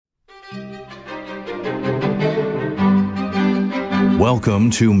Welcome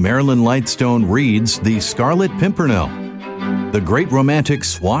to Marilyn Lightstone reads The Scarlet Pimpernel, the great romantic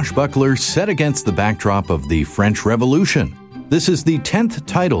swashbuckler set against the backdrop of the French Revolution. This is the 10th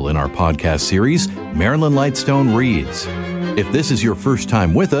title in our podcast series, Marilyn Lightstone Reads. If this is your first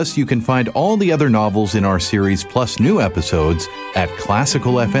time with us, you can find all the other novels in our series plus new episodes at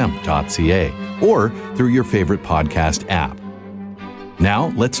classicalfm.ca or through your favorite podcast app.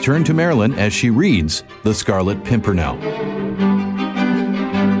 Now, let's turn to Marilyn as she reads The Scarlet Pimpernel.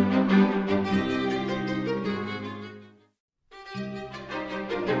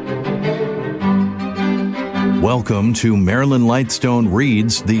 Welcome to Marilyn Lightstone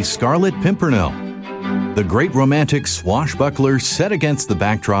reads The Scarlet Pimpernel, the great romantic swashbuckler set against the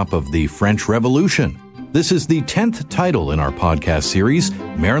backdrop of the French Revolution. This is the 10th title in our podcast series,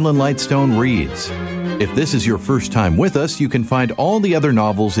 Marilyn Lightstone Reads. If this is your first time with us, you can find all the other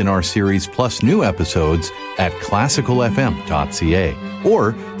novels in our series plus new episodes at classicalfm.ca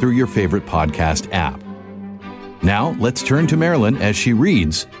or through your favorite podcast app. Now, let's turn to Marilyn as she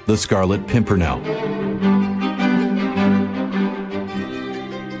reads The Scarlet Pimpernel.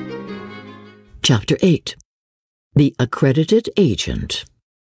 Chapter 8. The Accredited Agent.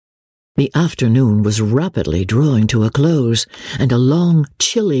 The afternoon was rapidly drawing to a close, and a long,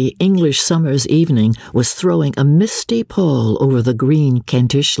 chilly English summer's evening was throwing a misty pall over the green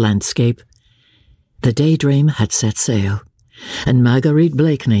Kentish landscape. The Daydream had set sail, and Marguerite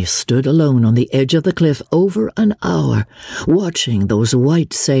Blakeney stood alone on the edge of the cliff over an hour, watching those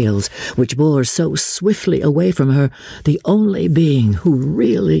white sails which bore so swiftly away from her the only being who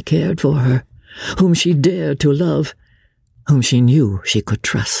really cared for her, whom she dared to love, whom she knew she could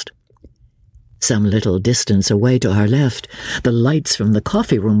trust. Some little distance away to her left, the lights from the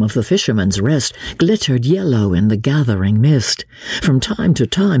coffee room of the Fisherman's Rest glittered yellow in the gathering mist. From time to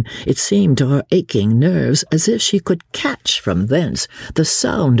time, it seemed to her aching nerves as if she could catch from thence the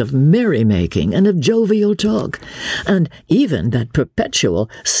sound of merrymaking and of jovial talk, and even that perpetual,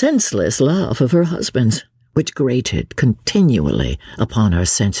 senseless laugh of her husband's, which grated continually upon her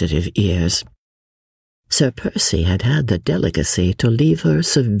sensitive ears. Sir Percy had had the delicacy to leave her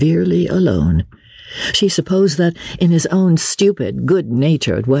severely alone. She supposed that, in his own stupid,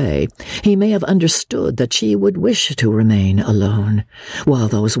 good-natured way, he may have understood that she would wish to remain alone, while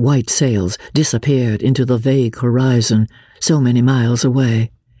those white sails disappeared into the vague horizon so many miles away.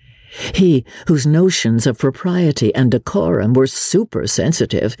 He, whose notions of propriety and decorum were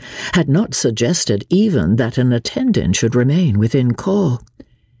supersensitive, had not suggested even that an attendant should remain within call.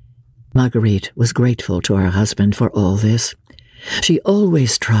 Marguerite was grateful to her husband for all this. She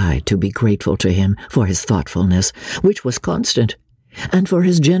always tried to be grateful to him for his thoughtfulness, which was constant, and for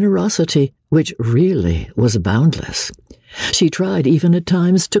his generosity, which really was boundless. She tried even at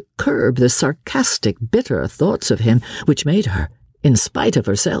times to curb the sarcastic, bitter thoughts of him which made her, in spite of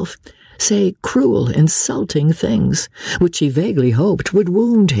herself, say cruel, insulting things, which she vaguely hoped would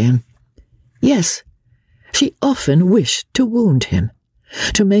wound him. Yes, she often wished to wound him,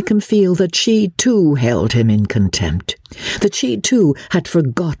 to make him feel that she too held him in contempt, that she too had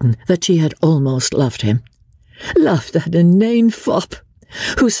forgotten that she had almost loved him. Loved that inane fop,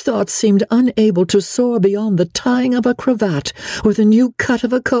 whose thoughts seemed unable to soar beyond the tying of a cravat or the new cut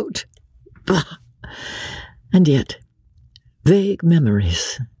of a coat. Bah! And yet, vague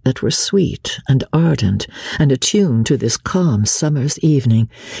memories that were sweet and ardent and attuned to this calm summer's evening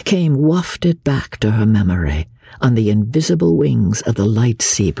came wafted back to her memory on the invisible wings of the light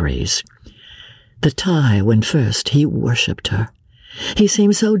sea breeze. The time when first he worshipped her. He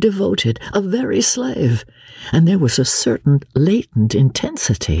seemed so devoted, a very slave, and there was a certain latent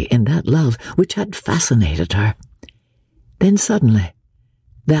intensity in that love which had fascinated her. Then suddenly,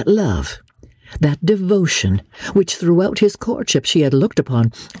 that love, that devotion, which throughout his courtship she had looked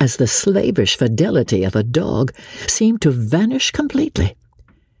upon as the slavish fidelity of a dog, seemed to vanish completely.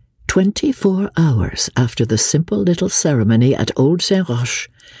 24 hours after the simple little ceremony at Old Saint-Roch,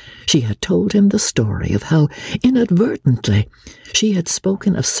 she had told him the story of how, inadvertently, she had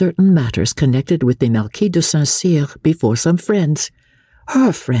spoken of certain matters connected with the Marquis de Saint-Cyr before some friends,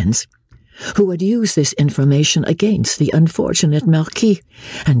 her friends, who had used this information against the unfortunate Marquis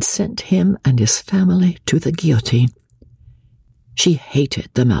and sent him and his family to the guillotine. She hated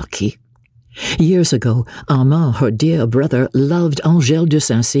the Marquis. Years ago, Armand, her dear brother, loved Angèle de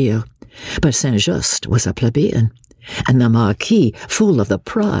Saint-Cyr, but Saint-Just was a plebeian, and the Marquis full of the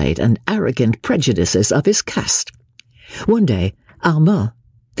pride and arrogant prejudices of his caste. One day, Armand,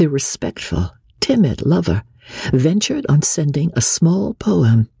 the respectful, timid lover, ventured on sending a small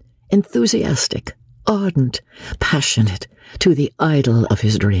poem, enthusiastic, ardent, passionate, to the idol of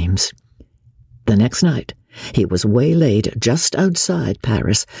his dreams. The next night, he was waylaid just outside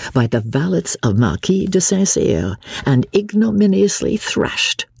Paris by the valets of Marquis de Saint-Cyr and ignominiously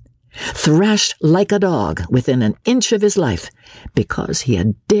thrashed like a dog within an inch of his life, because he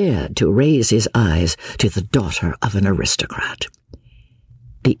had dared to raise his eyes to the daughter of an aristocrat.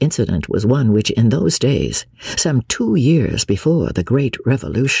 The incident was one which in those days, some 2 years before the Great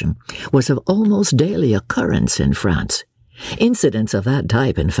Revolution, was of almost daily occurrence in France. Incidents of that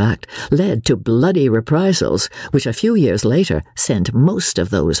type, in fact, led to bloody reprisals which a few years later sent most of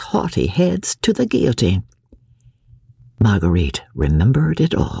those haughty heads to the guillotine. Marguerite remembered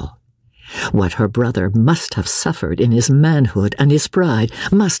it all. What her brother must have suffered in his manhood and his pride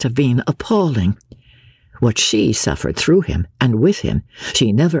must have been appalling. What she suffered through him and with him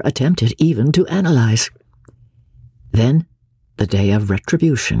she never attempted even to analyze. Then the day of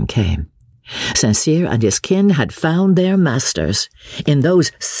retribution came. Saint-Cyr and his kin had found their masters in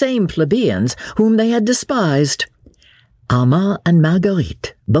those same plebeians whom they had despised. Armand and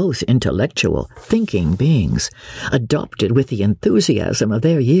Marguerite, both intellectual, thinking beings, adopted with the enthusiasm of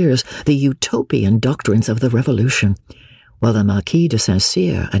their years the utopian doctrines of the Revolution, while the Marquis de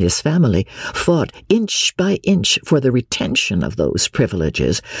Saint-Cyr and his family fought inch by inch for the retention of those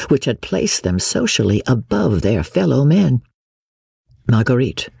privileges which had placed them socially above their fellow men.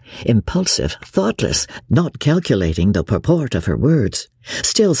 Marguerite, impulsive, thoughtless, not calculating the purport of her words,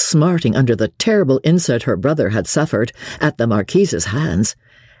 still smarting under the terrible insult her brother had suffered at the Marquise's hands,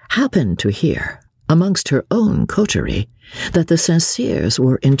 happened to hear, amongst her own coterie, that the Saint-Cyrs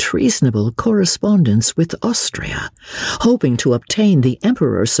were in treasonable correspondence with Austria, hoping to obtain the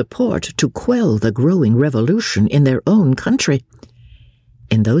Emperor's support to quell the growing revolution in their own country.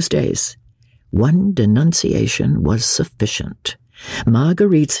 In those days, one denunciation was sufficient.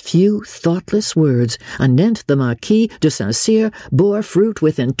 Marguerite's few thoughtless words anent the Marquis de Saint-Cyr bore fruit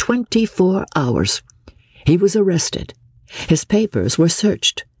within 24 hours. He was arrested. His papers were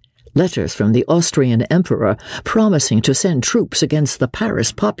searched. Letters from the Austrian Emperor promising to send troops against the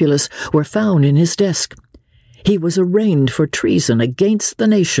Paris populace were found in his desk. He was arraigned for treason against the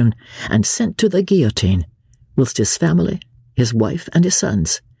nation and sent to the guillotine, whilst his family, his wife and his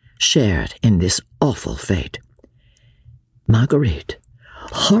sons, shared in this awful fate. Marguerite,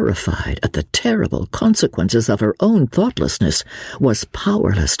 horrified at the terrible consequences of her own thoughtlessness, was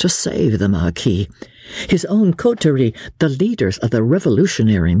powerless to save the Marquis. His own coterie, the leaders of the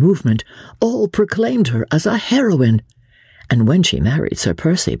revolutionary movement, all proclaimed her as a heroine. And when she married Sir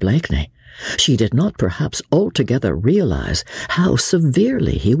Percy Blakeney, she did not perhaps altogether realize how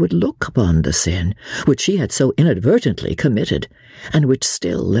severely he would look upon the sin which she had so inadvertently committed, and which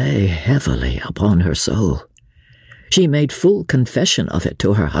still lay heavily upon her soul. She made full confession of it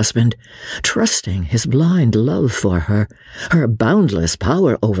to her husband, trusting his blind love for her, her boundless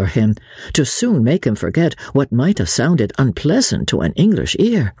power over him, to soon make him forget what might have sounded unpleasant to an English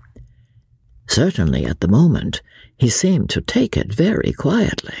ear. Certainly at the moment he seemed to take it very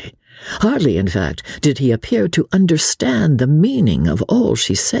quietly. Hardly, in fact, did he appear to understand the meaning of all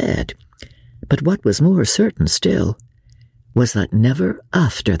she said. But what was more certain still was that never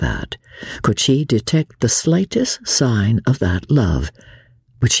after that could she detect the slightest sign of that love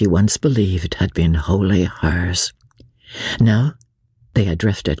which she once believed had been wholly hers. Now they had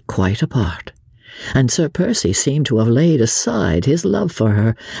drifted quite apart, and Sir Percy seemed to have laid aside his love for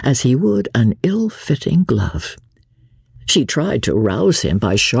her as he would an ill-fitting glove. She tried to rouse him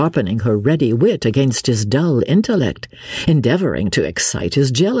by sharpening her ready wit against his dull intellect, endeavouring to excite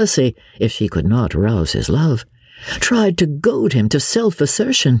his jealousy if she could not rouse his love, tried to goad him to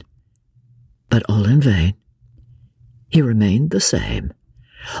self-assertion, but all in vain. He remained the same,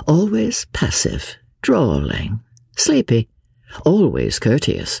 always passive, drawling, sleepy, always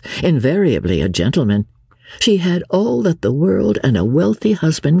courteous, invariably a gentleman. She had all that the world and a wealthy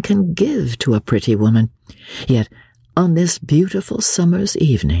husband can give to a pretty woman, yet on this beautiful summer's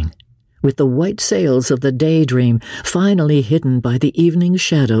evening, with the white sails of the daydream finally hidden by the evening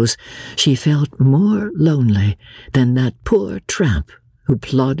shadows, she felt more lonely than that poor tramp who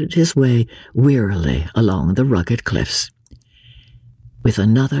plodded his way wearily along the rugged cliffs. With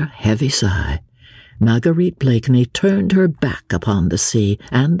another heavy sigh, Marguerite Blakeney turned her back upon the sea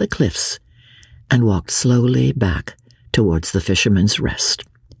and the cliffs and walked slowly back towards the Fisherman's Rest.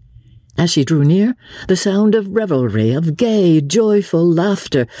 As she drew near, the sound of revelry, of gay, joyful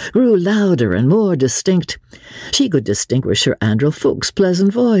laughter, grew louder and more distinct. She could distinguish Sir Andrew Ffoulkes'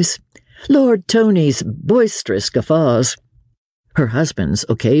 pleasant voice, Lord Tony's boisterous guffaws, her husband's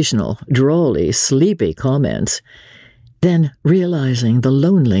occasional, drawly, sleepy comments. Then, realizing the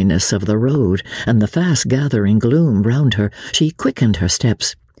loneliness of the road and the fast-gathering gloom round her, she quickened her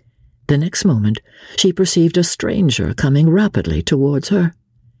steps. The next moment, she perceived a stranger coming rapidly towards her.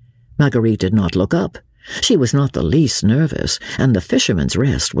 Marguerite did not look up. She was not the least nervous, and the Fisherman's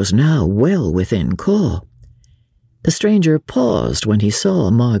Rest was now well within call. The stranger paused when he saw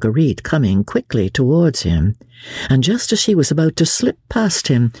Marguerite coming quickly towards him, and just as she was about to slip past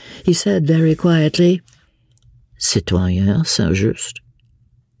him, he said very quietly, "Citoyen Saint-Just."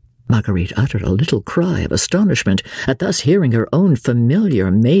 Marguerite uttered a little cry of astonishment at thus hearing her own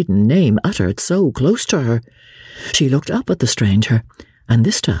familiar maiden name uttered so close to her. She looked up at the stranger, and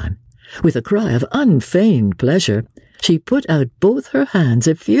this time, with a cry of unfeigned pleasure, she put out both her hands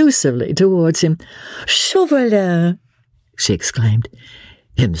effusively towards him. "Chauvelin!" she exclaimed.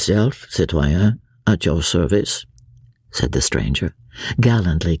 "Himself, citoyen, at your service," said the stranger,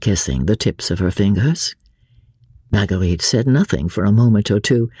 gallantly kissing the tips of her fingers. Marguerite said nothing for a moment or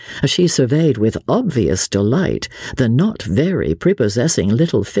two, as she surveyed with obvious delight the not very prepossessing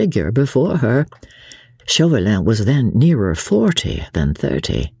little figure before her. Chauvelin was then nearer 40 than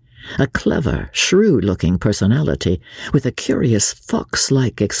 30, a clever, shrewd-looking personality with a curious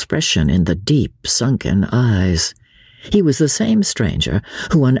fox-like expression in the deep, sunken eyes. He was the same stranger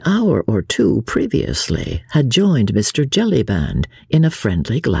who an hour or two previously had joined Mr. Jellyband in a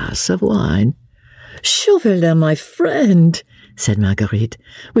friendly glass of wine. "Chauvelin, my friend," said Marguerite,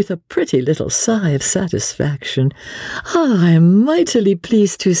 with a pretty little sigh of satisfaction. "I am mightily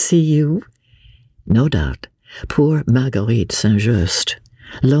pleased to see you." No doubt, poor Marguerite Saint-Just,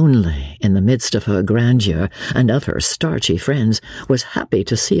 lonely in the midst of her grandeur and of her starchy friends, was happy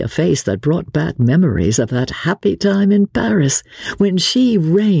to see a face that brought back memories of that happy time in Paris when she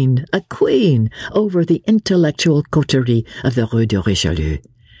reigned a queen over the intellectual coterie of the Rue de Richelieu.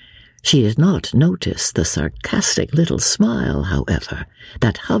 She did not notice the sarcastic little smile, however,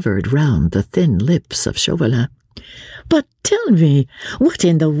 that hovered round the thin lips of Chauvelin. "But tell me, what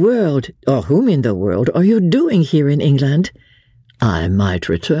in the world, or whom in the world, are you doing here in England?" "I might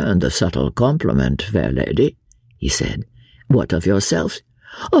return the subtle compliment, fair lady," he said. "What of yourself?"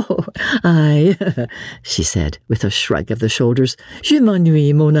 "Oh, I," she said, with a shrug of the shoulders. "Je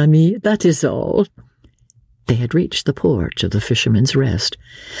m'ennuie, mon ami, that is all." They had reached the porch of the Fisherman's Rest,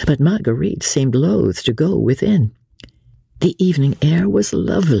 but Marguerite seemed loath to go within. The evening air was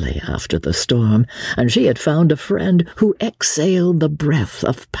lovely after the storm, and she had found a friend who exhaled the breath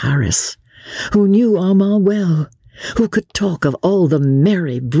of Paris, who knew Armand well, who could talk of all the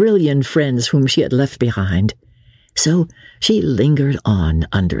merry, brilliant friends whom she had left behind. So she lingered on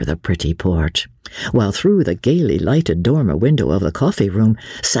under the pretty porch, while through the gaily lighted dormer window of the coffee-room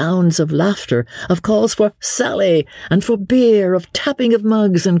sounds of laughter, of calls for Sally, and for beer, of tapping of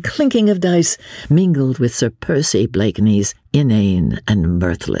mugs and clinking of dice, mingled with Sir Percy Blakeney's inane and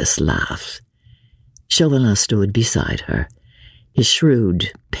mirthless laugh. Chauvelin stood beside her, his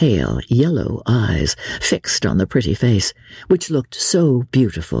shrewd, pale, yellow eyes fixed on the pretty face, which looked so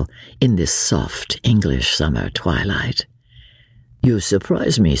beautiful in this soft English summer twilight. "You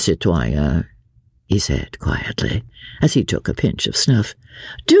surprise me, citoyen," he said quietly, as he took a pinch of snuff.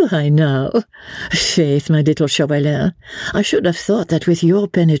 "Do I now? Faith, my little Chauvelin, I should have thought that with your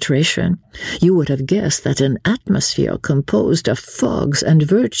penetration you would have guessed that an atmosphere composed of fogs and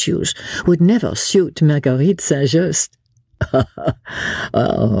virtues would never suit Marguerite Saint-Just."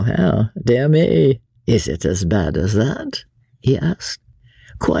 "Oh, well, dear me, is it as bad as that?" he asked.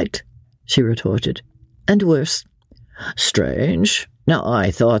 "Quite," she retorted, "and worse." "Strange. Now I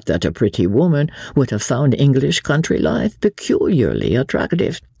thought that a pretty woman would have found English country life peculiarly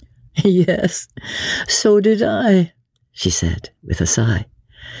attractive." "Yes, so did I," she said with a sigh.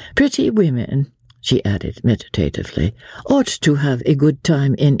 "Pretty women," she added meditatively, "ought to have a good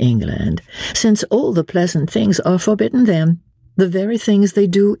time in England, since all the pleasant things are forbidden them, the very things they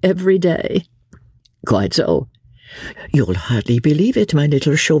do every day." "Quite so. You'll hardly believe it, my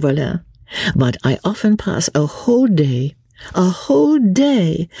little Chauvelin, but I often pass a whole day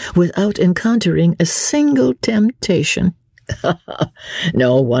without encountering a single temptation."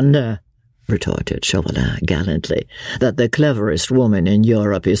 "No wonder," retorted Chauvelin gallantly, "that the cleverest woman in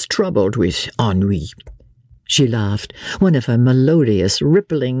Europe is troubled with ennui." She laughed, one of her melodious,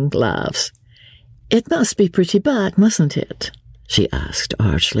 rippling laughs. "It must be pretty bad, mustn't it?" she asked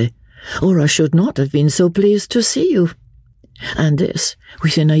archly, "or I should not have been so pleased to see you. And this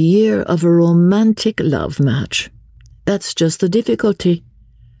within a year of a romantic love match. That's just the difficulty."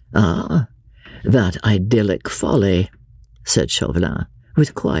 "Ah, that idyllic folly," said Chauvelin,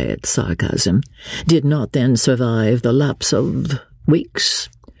 with quiet sarcasm, "did not then survive the lapse of weeks."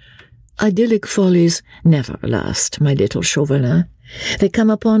 "Idyllic follies never last, my little Chauvelin. They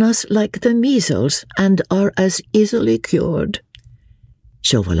come upon us like the measles and are as easily cured."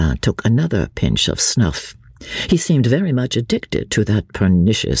 Chauvelin took another pinch of snuff. He seemed very much addicted to that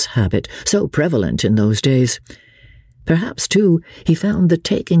pernicious habit, so prevalent in those days. Perhaps, too, he found the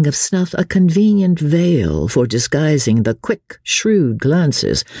taking of snuff a convenient veil for disguising the quick, shrewd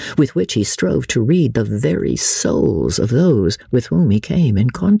glances with which he strove to read the very souls of those with whom he came in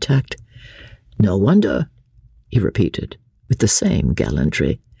contact. "No wonder," he repeated, with the same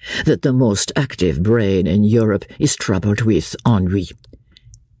gallantry, "that the most active brain in Europe is troubled with ennui.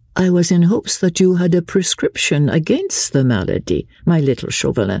 I was in hopes that you had a prescription against the malady, my little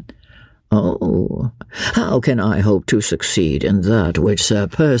Chauvelin." "Oh, how can I hope to succeed in that which Sir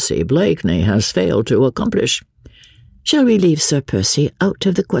Percy Blakeney has failed to accomplish?" "Shall we leave Sir Percy out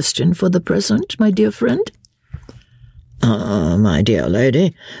of the question for the present, my dear friend?" "Ah, my dear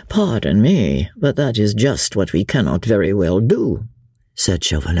lady, pardon me, but that is just what we cannot very well do," said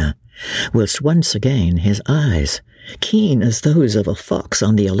Chauvelin, whilst once again his eyes, keen as those of a fox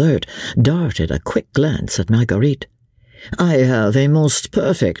on the alert, darted a quick glance at Marguerite. "I have a most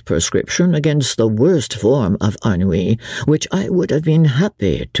perfect prescription against the worst form of ennui, which I would have been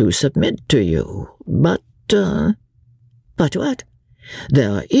happy to submit to you. But what?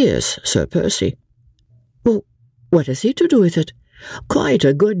 There is Sir Percy." "Well, what has he to do with it?" "Quite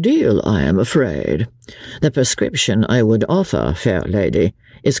a good deal, I am afraid. The prescription I would offer, fair lady,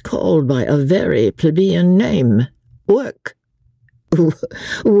 is called by a very plebeian name. Work."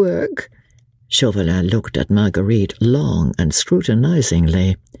 "Work?" Chauvelin looked at Marguerite long and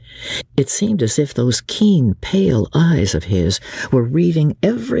scrutinizingly. It seemed as if those keen, pale eyes of his were reading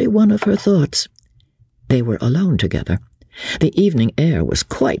every one of her thoughts. They were alone together. The evening air was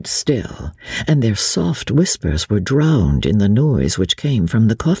quite still, and their soft whispers were drowned in the noise which came from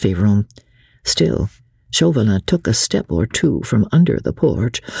the coffee-room. Still, Chauvelin took a step or two from under the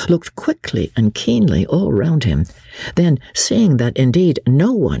porch, looked quickly and keenly all round him. Then, seeing that indeed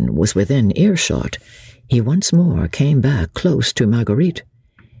no one was within earshot, he once more came back close to Marguerite.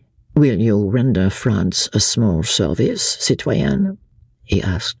 "Will you render France a small service, citoyenne?" he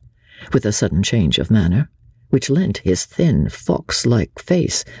asked, with a sudden change of manner, which lent his thin, fox-like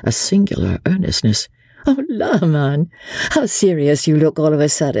face a singular earnestness. "Oh, la, man, how serious you look all of a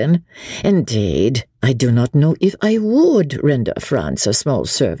sudden. Indeed, I do not know if I would render France a small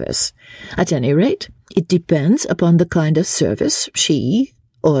service. At any rate, it depends upon the kind of service she,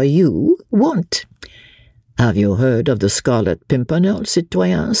 or you, want." "Have you heard of the Scarlet Pimpernel,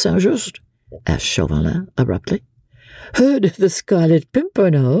 citoyen Saint-Just?" asked Chauvelin abruptly. "Heard of the Scarlet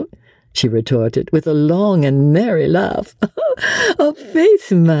Pimpernel?" she retorted, with a long and merry laugh. "Oh, faith,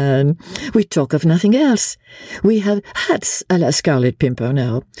 man, we talk of nothing else. We have hats à la Scarlet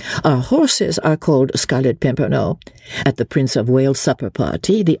Pimpernel. Our horses are called Scarlet Pimpernel. At the Prince of Wales supper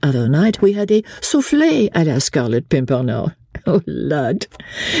party the other night we had a soufflé à la Scarlet Pimpernel. Oh, lad,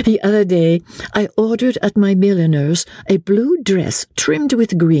 the other day I ordered at my milliner's a blue dress trimmed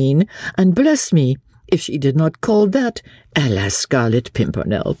with green, and bless me, if she did not call that à la Scarlet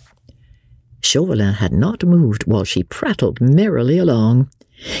Pimpernel." Chauvelin had not moved while she prattled merrily along.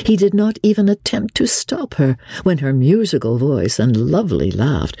 He did not even attempt to stop her when her musical voice and lovely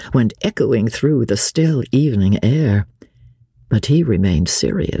laugh went echoing through the still evening air. But he remained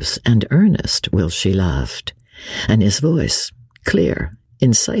serious and earnest while she laughed, and his voice, clear,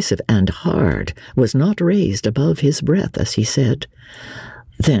 incisive, and hard, was not raised above his breath as he said,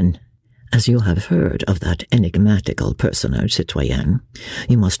 "Then, as you have heard of that enigmatical personage, citoyenne,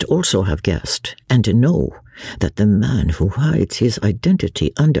 you must also have guessed and know that the man who hides his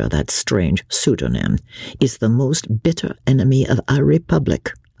identity under that strange pseudonym is the most bitter enemy of our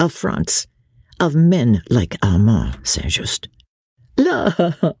republic, of France, of men like Armand Saint-Just."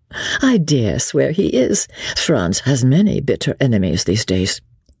 "La, I dare swear he is. France has many bitter enemies these days.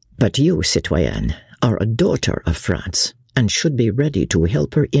 But you, citoyenne, are a daughter of France, and should be ready to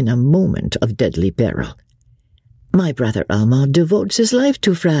help her in a moment of deadly peril." "My brother Armand devotes his life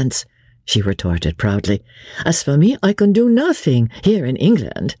to France," she retorted proudly. "As for me, I can do nothing here in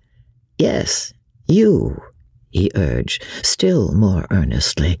England." "Yes, you," he urged, still more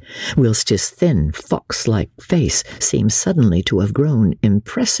earnestly, whilst his thin, fox-like face seemed suddenly to have grown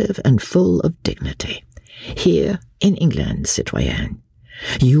impressive and full of dignity. "Here in England, citoyenne,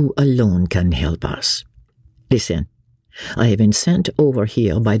 you alone can help us. Listen. I have been sent over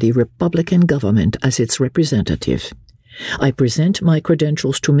here by the Republican government as its representative. I present my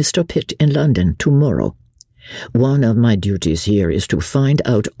credentials to Mr. Pitt in London tomorrow. One of my duties here is to find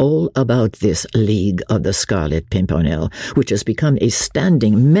out all about this League of the Scarlet Pimpernel, which has become a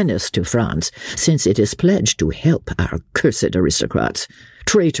standing menace to France since it is pledged to help our cursed aristocrats,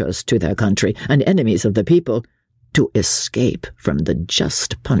 traitors to their country and enemies of the people. to escape from the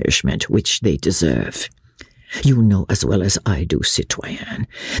just punishment which they deserve. You know as well as I do, citoyen,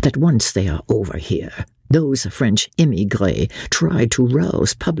 that once they are over here, those French émigrés try to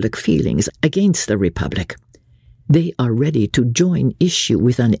rouse public feelings against the Republic. They are ready to join issue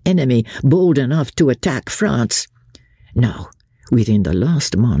with an enemy bold enough to attack France. Now, within the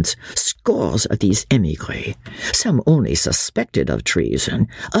last months, scores of these émigrés, some only suspected of treason,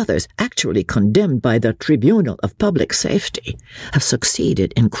 others actually condemned by the Tribunal of Public Safety, have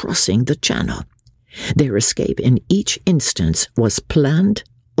succeeded in crossing the Channel. Their escape in each instance was planned,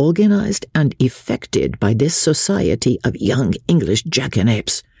 organized, and effected by this society of young English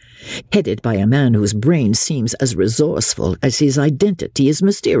jackanapes, headed by a man whose brain seems as resourceful as his identity is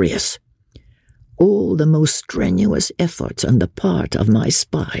mysterious. All the most strenuous efforts on the part of my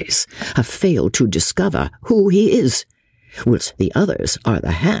spies have failed to discover who he is, whilst the others are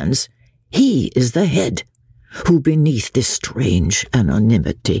the hands. He is the head, who beneath this strange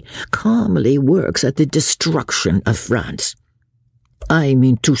anonymity calmly works at the destruction of France. I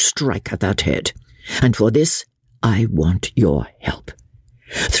mean to strike at that head, and for this I want your help.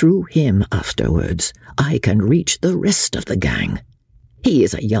 Through him afterwards I can reach the rest of the gang. He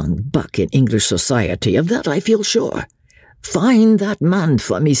is a young buck in English society, of that I feel sure. Find that man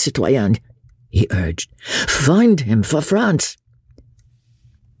for me, citoyen, he urged. Find him for France.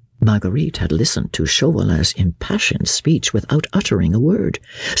 Marguerite had listened to Chauvelin's impassioned speech without uttering a word,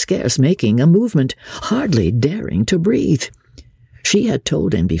 scarce making a movement, hardly daring to breathe. She had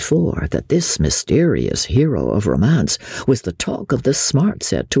told him before that this mysterious hero of romance was the talk of the smart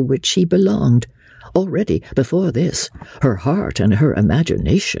set to which she belonged. Already, before this, her heart and her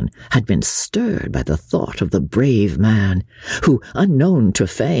imagination had been stirred by the thought of the brave man who, unknown to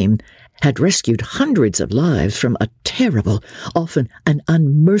fame, had rescued hundreds of lives from a terrible, often an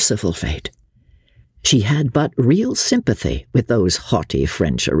unmerciful fate. She had but real sympathy with those haughty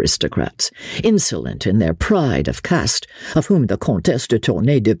French aristocrats, insolent in their pride of caste, of whom the Comtesse de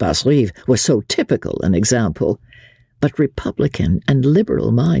Tournay de Basserive was so typical an example. But republican and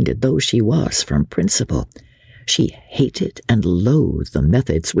liberal-minded though she was from principle, she hated and loathed the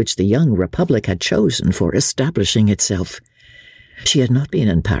methods which the young republic had chosen for establishing itself. She had not been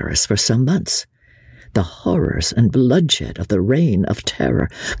in Paris for some months. The horrors and bloodshed of the Reign of Terror,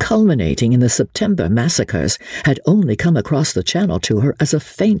 culminating in the September massacres, had only come across the Channel to her as a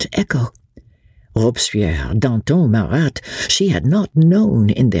faint echo. Robespierre, Danton, Marat, she had not known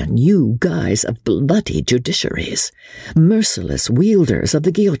in their new guise of bloody judiciaries, merciless wielders of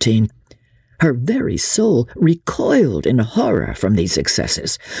the guillotine. Her very soul recoiled in horror from these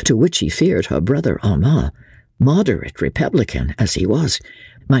excesses, to which she feared her brother Armand, moderate republican as he was,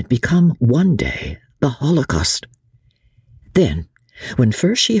 might become one day the Holocaust. Then, when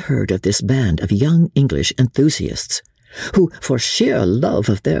first she heard of this band of young English enthusiasts, who, for sheer love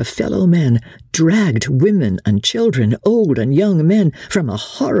of their fellow men, dragged women and children, old and young men, from a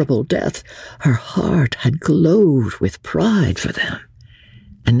horrible death, her heart had glowed with pride for them.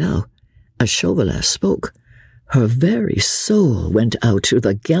 And now, as Chauvelin spoke, her very soul went out to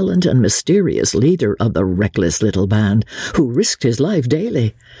the gallant and mysterious leader of the reckless little band, who risked his life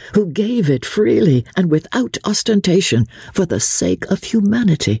daily, who gave it freely and without ostentation for the sake of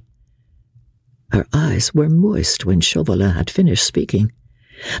humanity. Her eyes were moist when Chauvelin had finished speaking.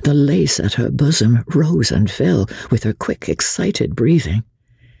 The lace at her bosom rose and fell with her quick, excited breathing.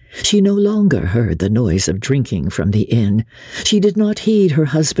 She no longer heard the noise of drinking from the inn. She did not heed her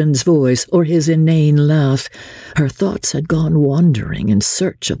husband's voice or his inane laugh. Her thoughts had gone wandering in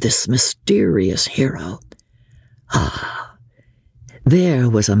search of this mysterious hero. Ah, there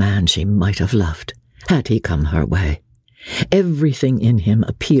was a man she might have loved, had he come her way. Everything in him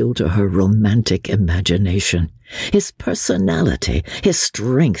appealed to her romantic imagination. His personality, his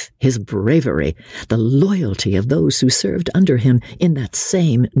strength, his bravery, the loyalty of those who served under him in that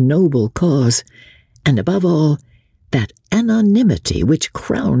same noble cause, and above all, that anonymity which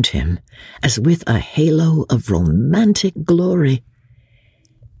crowned him as with a halo of romantic glory.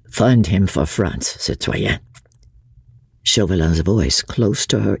 Find him for France, citoyen. Chauvelin's voice, close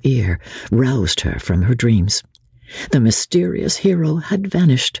to her ear, roused her from her dreams. The mysterious hero had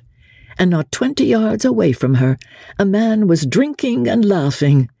vanished, and not 20 yards away from her, a man was drinking and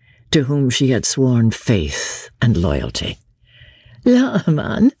laughing, to whom she had sworn faith and loyalty. "La,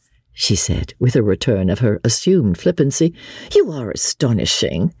 man," she said, with a return of her assumed flippancy, "you are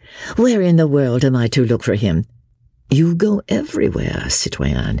astonishing. Where in the world am I to look for him?" "You go everywhere,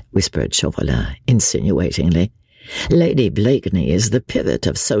 citoyen," whispered Chauvelin insinuatingly. "Lady Blakeney is the pivot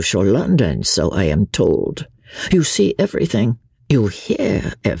of social London, so I am told. You see everything. You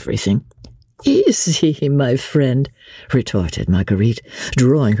hear everything. "Easy, my friend," retorted Marguerite,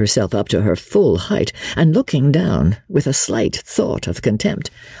 drawing herself up to her full height and looking down, with a slight thought of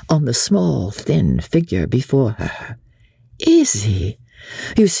contempt, on the small, thin figure before her. "Easy?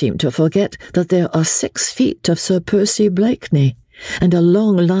 You seem to forget that there are 6 feet of Sir Percy Blakeney, and a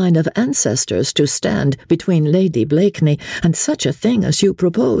long line of ancestors to stand between Lady Blakeney and such a thing as you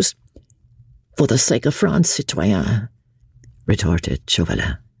propose." "For the sake of France, citoyen," retorted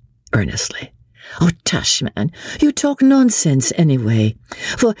Chauvelin earnestly. "Oh, tush, man, you talk nonsense anyway.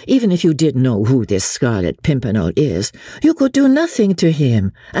 For even if you did know who this Scarlet Pimpernel is, you could do nothing to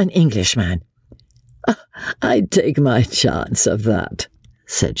him, an Englishman." "I'd take my chance of that,"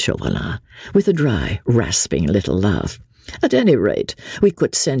 said Chauvelin, with a dry, rasping little laugh. "At any rate, we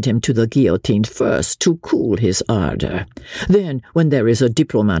could send him to the guillotine first to cool his ardor. Then, when there is a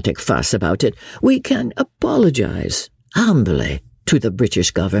diplomatic fuss about it, we can apologize, humbly, to the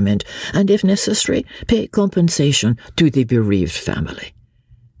British government, and if necessary, pay compensation to the bereaved family."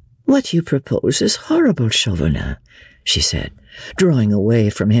 "What you propose is horrible, Chauvelin," she said, drawing away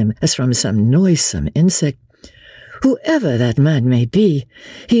from him as from some noisome insect. "Whoever that man may be,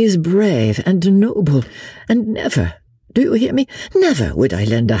 he is brave and noble, and never, do you hear me, never would I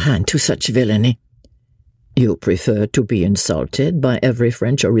lend a hand to such villainy." "You prefer to be insulted by every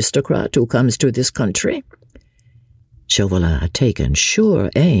French aristocrat who comes to this country?" Chauvelin had taken sure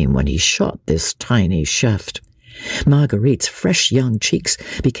aim when he shot this tiny shaft. Marguerite's fresh young cheeks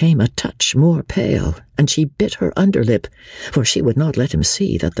became a touch more pale, and she bit her underlip, for she would not let him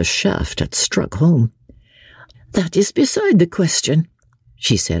see that the shaft had struck home. "That is beside the question,"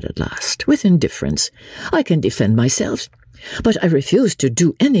 she said at last, with indifference. "I can defend myself, but I refuse to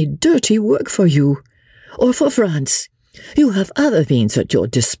do any dirty work for you, or for France. You have other means at your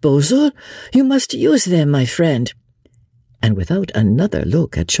disposal. You must use them, my friend." And without another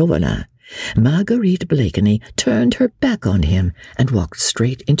look at Chauvelin, Marguerite Blakeney turned her back on him and walked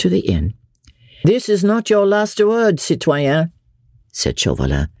straight into the inn. "This is not your last word, citoyen," said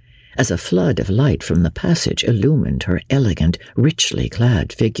Chauvelin, as a flood of light from the passage illumined her elegant, richly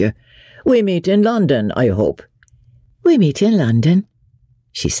clad figure. "We meet in London, I hope." "We meet in London,"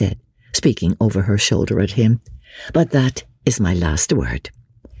 she said, speaking over her shoulder at him. "But that is my last word."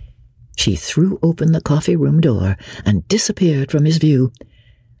 She threw open the coffee-room door and disappeared from his view,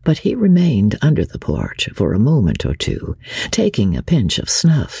 but he remained under the porch for a moment or two, taking a pinch of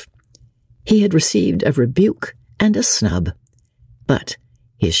snuff. He had received a rebuke and a snub, but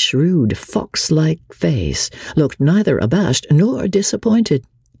his shrewd, fox-like face looked neither abashed nor disappointed.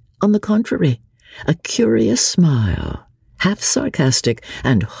 On the contrary, a curious smile, half sarcastic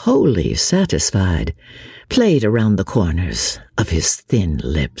and wholly satisfied, played around the corners of his thin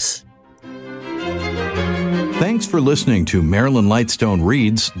lips. Thanks for listening to Marilyn Lightstone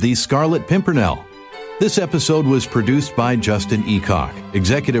Reads The Scarlet Pimpernel. This episode was produced by Justin Eacock,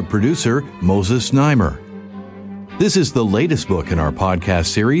 executive producer Moses Neimer. This is the latest book in our podcast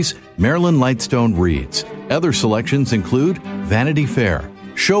series, Marilyn Lightstone Reads. Other selections include Vanity Fair,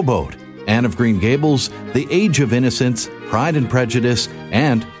 Showboat, Anne of Green Gables, The Age of Innocence, Pride and Prejudice,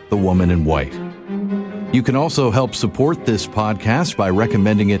 and The Woman in White. You can also help support this podcast by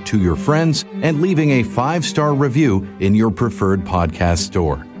recommending it to your friends and leaving a 5-star review in your preferred podcast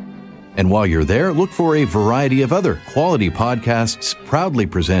store. And while you're there, look for a variety of other quality podcasts proudly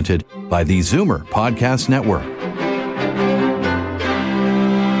presented by the Zoomer Podcast Network.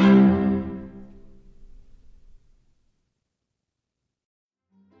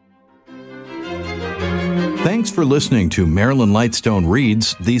 Thanks for listening to Marilyn Lightstone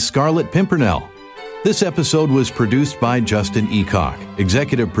Reads The Scarlet Pimpernel. This episode was produced by Justin Eacock,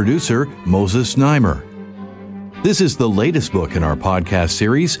 executive producer Moses Neimer. This is the latest book in our podcast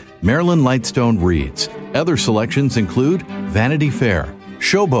series, Marilyn Lightstone Reads. Other selections include Vanity Fair,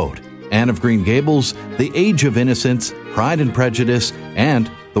 Showboat, Anne of Green Gables, The Age of Innocence, Pride and Prejudice, and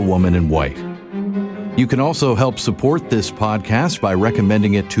The Woman in White. You can also help support this podcast by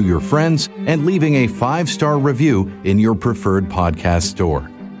recommending it to your friends and leaving a 5-star review in your preferred podcast store.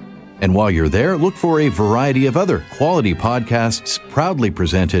 And while you're there, look for a variety of other quality podcasts proudly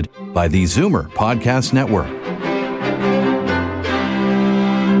presented by the Zoomer Podcast Network.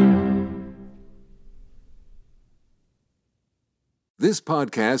 This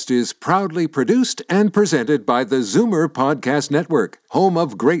podcast is proudly produced and presented by the Zoomer Podcast Network, home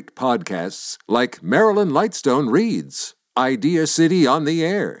of great podcasts like Marilyn Lightstone Reads, Idea City on the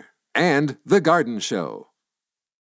Air, and The Garden Show.